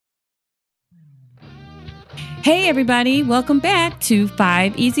Hey, everybody. Welcome back to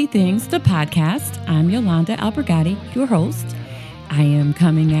 5 Easy Things, the podcast. I'm Yolanda Albergati, your host. I am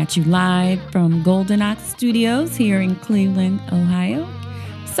coming at you live from Golden Ox Studios here in Cleveland, Ohio.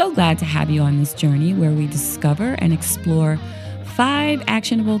 So glad to have you on this journey where we discover and explore 5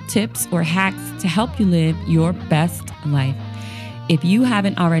 actionable tips or hacks to help you live your best life. If you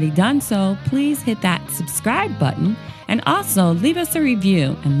haven't already done so, please hit that subscribe button and also leave us a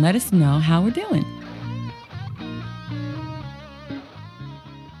review and let us know how we're doing.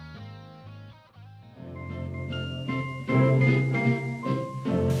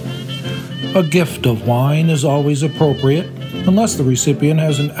 A gift of wine is always appropriate unless the recipient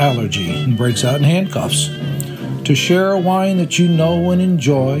has an allergy and breaks out in handcuffs. To share a wine that you know and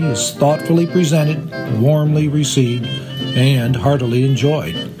enjoy is thoughtfully presented, warmly received, and heartily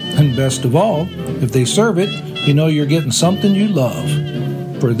enjoyed. And best of all, if they serve it, you know you're getting something you love.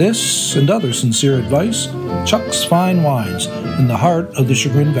 For this and other sincere advice, Chuck's Fine Wines in the heart of the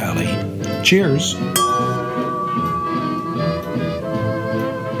Chagrin Valley. Cheers.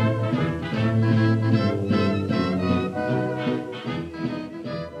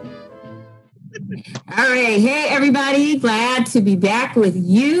 All right. Hey, everybody. Glad to be back with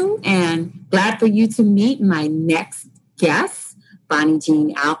you and glad for you to meet my next guest, Bonnie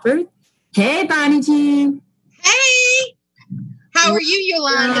Jean Alford. Hey, Bonnie Jean. Hey. How are you,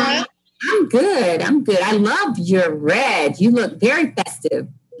 Yolanda? I'm good. I love your red. You look very festive.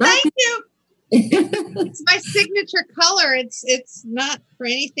 Thank you. It's my signature color. It's not for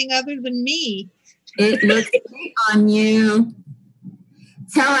anything other than me. It looks great on you.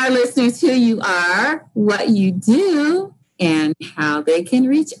 Tell our listeners who you are, what you do, and how they can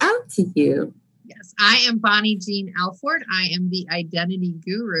reach out to you. Yes, I am Bonnie Jean Alford. I am the identity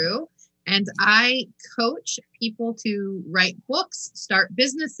guru, and I coach people to write books, start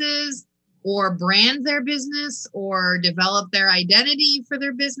businesses, or brand their business, or develop their identity for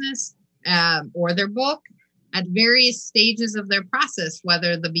their business or their book at various stages of their process,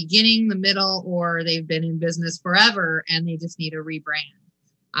 whether the beginning, the middle, or they've been in business forever and they just need a rebrand.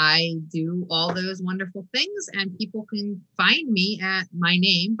 I do all those wonderful things, and people can find me at my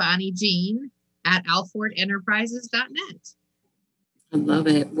name, Bonnie Jean, at alfordenterprises.net. I love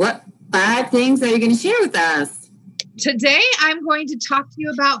it. What 5 things are you going to share with us? Today, I'm going to talk to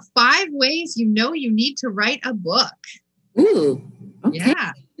you about 5 ways you know you need to write a book. Ooh, okay.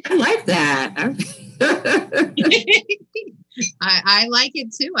 Yeah. I like that. I like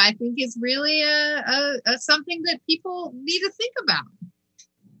it too. I think it's really a something that people need to think about.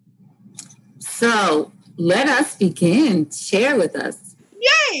 So let us begin. Share with us.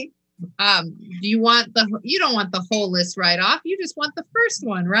 Yay! You don't want the whole list right off. You just want the first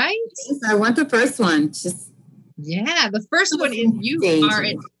one, right? Yes, I want the first one. The first one is you are.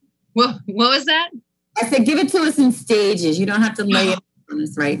 What was that? I said, give it to us in stages. You don't have to lay it on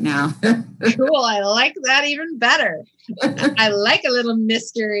us right now. Cool. I like that even better. I like a little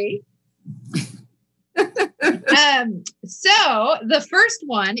mystery. So the first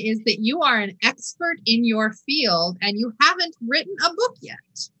one is that you are an expert in your field and you haven't written a book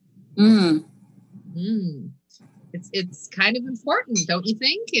yet. It's kind of important, don't you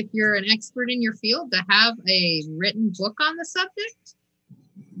think? If you're an expert in your field, to have a written book on the subject?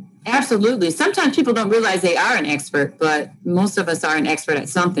 Absolutely. Sometimes people don't realize they are an expert, but most of us are an expert at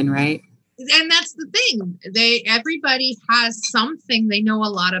something, right? And that's the thing. Everybody has something they know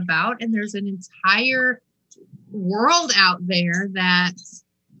a lot about, and there's an entire world out there that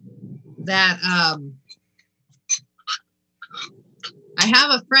I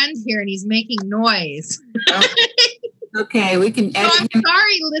have a friend here and he's making noise. Okay, we can edit. So I'm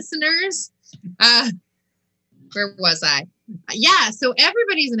sorry, listeners. Where was I? Yeah, so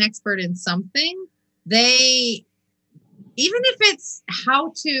everybody's an expert in something. Even if it's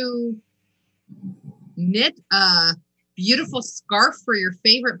how to knit a beautiful scarf for your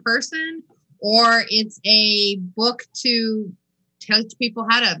favorite person, or it's a book to teach people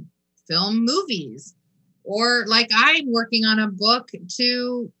how to film movies, or like I'm working on a book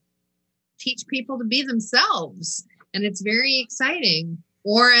to teach people to be themselves. And it's very exciting.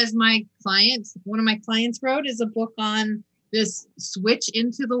 Or as one of my clients wrote, is a book on this switch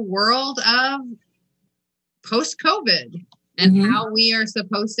into the world of post-COVID and how we are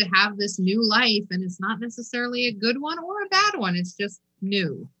supposed to have this new life. And it's not necessarily a good one or a bad one. It's just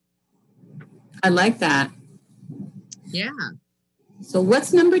new. I like that. Yeah. So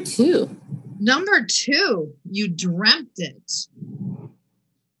what's number 2? Number 2, you dreamt it.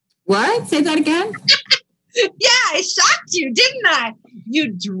 What? Say that again? Yeah, I shocked you, didn't I?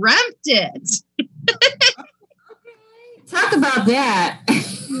 You dreamt it. Talk about that.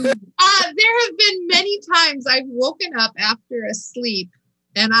 There have been many times I've woken up after a sleep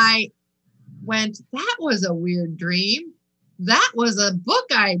and I went, that was a weird dream. That was a book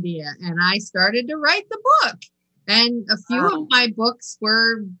idea. And I started to write the book. And a few of my books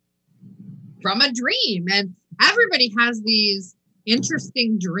were from a dream. And everybody has these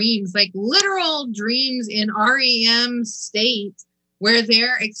interesting dreams, like literal dreams in REM state where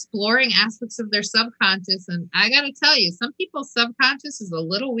they're exploring aspects of their subconscious. And I got to tell you, some people's subconscious is a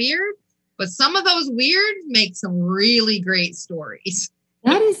little weird, but some of those weird make some really great stories.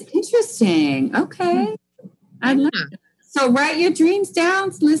 That is interesting. Okay. I love it. So write your dreams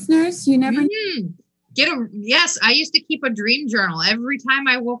down, listeners. You never Yes, I used to keep a dream journal. Every time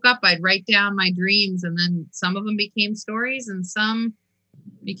I woke up, I'd write down my dreams, and then some of them became stories and some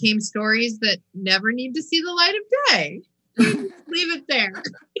became stories that never need to see the light of day. Leave it there.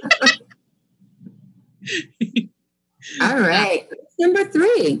 All right. Number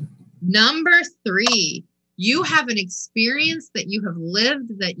 3. Number 3, you have an experience that you have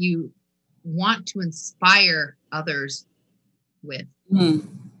lived that you want to inspire others with.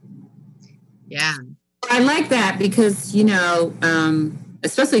 Yeah. I like that because, you know,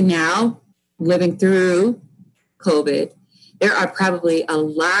 especially now living through COVID, there are probably a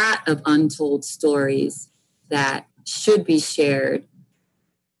lot of untold stories that should be shared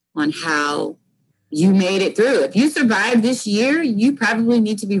on how you made it through. If you survived this year, you probably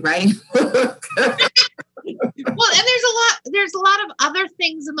need to be writing a book. Well, and there's a lot of other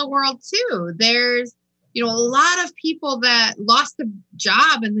things in the world too. There's, you know, a lot of people that lost a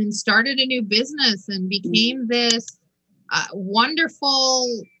job and then started a new business and became this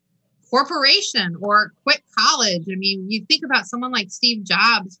wonderful corporation or quit college. I mean, you think about someone like Steve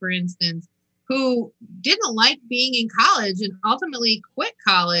Jobs, for instance, who didn't like being in college and ultimately quit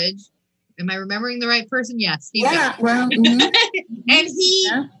college. Am I remembering the right person? Yes, Steve Jobs. Well, and he,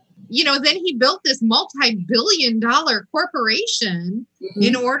 you know, then he built this multi-billion-dollar corporation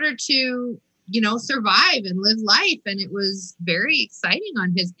in order to, you know, survive and live life. And it was very exciting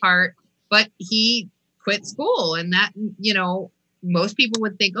on his part, but he quit school. And that, you know, most people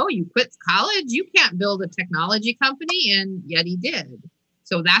would think, oh, you quit college, you can't build a technology company. And yet he did.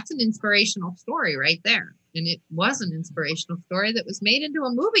 So that's an inspirational story right there. And it was an inspirational story that was made into a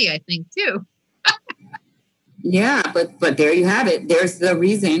movie, I think, too. Yeah, but there you have it. There's the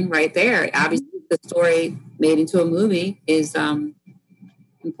reason right there. Obviously, the story made into a movie is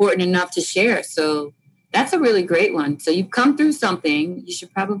important enough to share. So that's a really great one. So you've come through something. You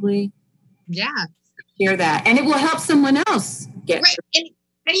should probably share that. And it will help someone else get right.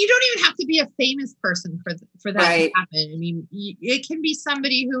 And you don't even have to be a famous person for that to happen. I mean, it can be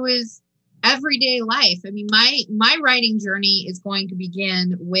somebody who is everyday life. I mean, my writing journey is going to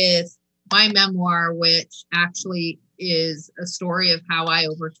begin with my memoir, which actually is a story of how I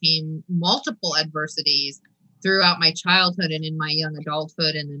overcame multiple adversities throughout my childhood and in my young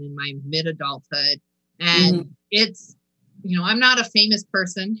adulthood and then in my mid-adulthood. And it's, you know, I'm not a famous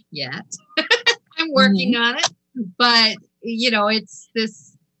person yet. I'm working on it. But, you know, it's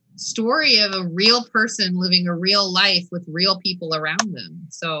this story of a real person living a real life with real people around them.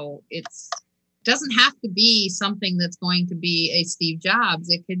 So it doesn't have to be something that's going to be a Steve Jobs.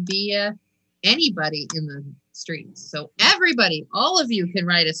 It could be anybody in the streets. So everybody, all of you can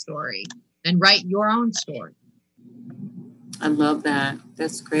write a story and write your own story. I love that.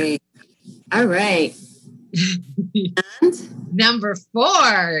 That's great. All right. And number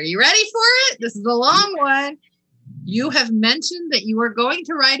 4. You ready for it? This is a long one. You have mentioned that you are going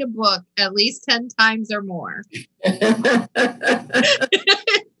to write a book at least 10 times or more. It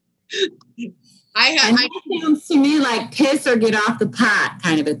sounds to me like piss or get off the pot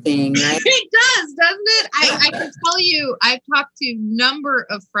kind of a thing, right? It does, doesn't it? I can tell you, I've talked to a number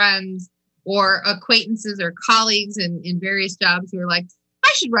of friends or acquaintances or colleagues in various jobs who are like,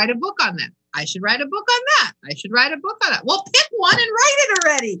 I should write a book on that. I should write a book on that. I should write a book on that. Well, pick one and write it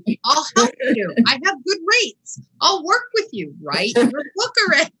already. I'll help you. I have good rates. I'll work with you. Write your book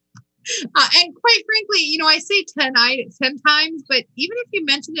already. And quite frankly, you know, I say 10 times, but even if you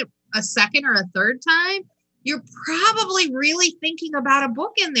mention it a second or a third time, you're probably really thinking about a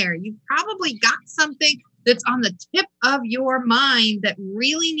book in there. You've probably got something that's on the tip of your mind that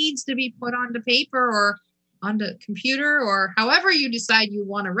really needs to be put onto paper or onto computer or however you decide you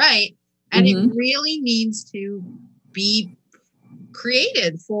want to write. And it really needs to be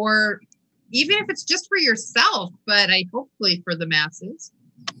created for, even if it's just for yourself, but hopefully for the masses.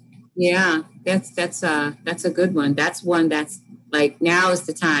 Yeah, that's a good one. That's one that's like, now is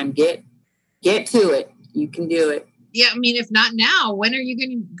the time. Get to it. You can do it. Yeah, I mean, if not now, when are you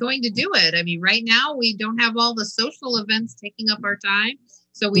going to do it? I mean, right now we don't have all the social events taking up our time.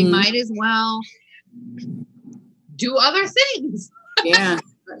 So we might as well do other things. Yeah.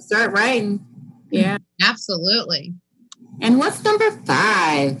 Start writing. Yeah. Absolutely. And what's number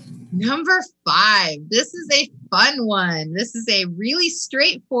 5? Number 5. This is a fun one. This is a really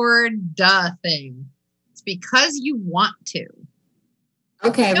straightforward thing. It's because you want to.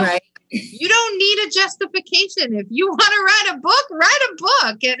 Okay, right. You don't need a justification. If you want to write a book, write a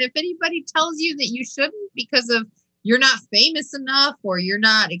book. And if anybody tells you that you shouldn't because of you're not famous enough or you're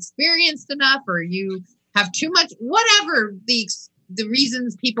not experienced enough or you have too much, whatever the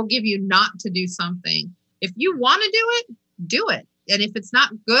reasons people give you not to do something, if you want to do it, do it. And if it's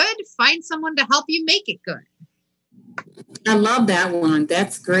not good, find someone to help you make it good. I love that one.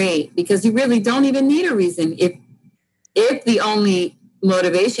 That's great because you really don't even need a reason if the only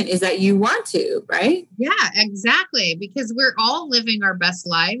motivation is that you want to, right? Yeah, exactly. Because we're all living our best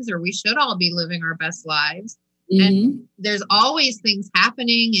lives, or we should all be living our best lives. Mm-hmm. And there's always things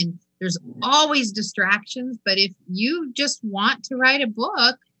happening and there's always distractions. But if you just want to write a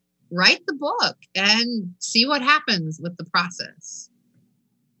book, write the book and see what happens with the process.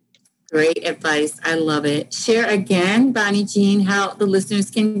 Great advice. I love it. Share again, Bonnie Jean, how the listeners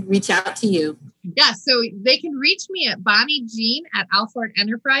can reach out to you. Yeah, so they can reach me at Bonnie Jean at Alford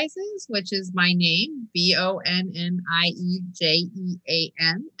Enterprises, which is my name, BONNIEJEAN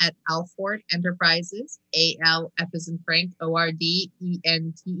at Alford Enterprises, AL F as in Frank,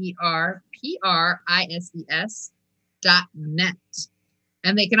 ORDENTERPRISES.net.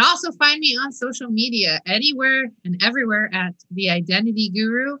 And they can also find me on social media anywhere and everywhere at The Identity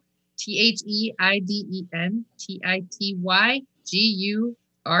Guru,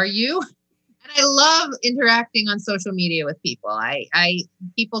 THEIDENTITYGURU. And I love interacting on social media with people.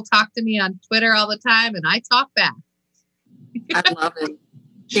 People talk to me on Twitter all the time and I talk back. I love it.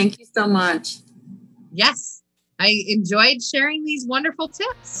 Thank you so much. Yes, I enjoyed sharing these wonderful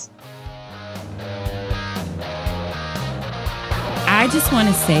tips. I just want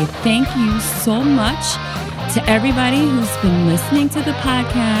to say thank you so much to everybody who's been listening to the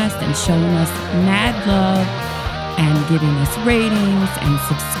podcast and showing us mad love and giving us ratings and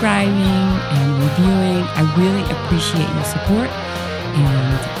subscribing and reviewing. I really appreciate your support.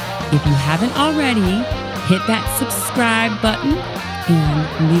 And if you haven't already, hit that subscribe button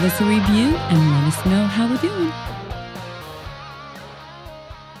and leave us a review and let us know how we're doing.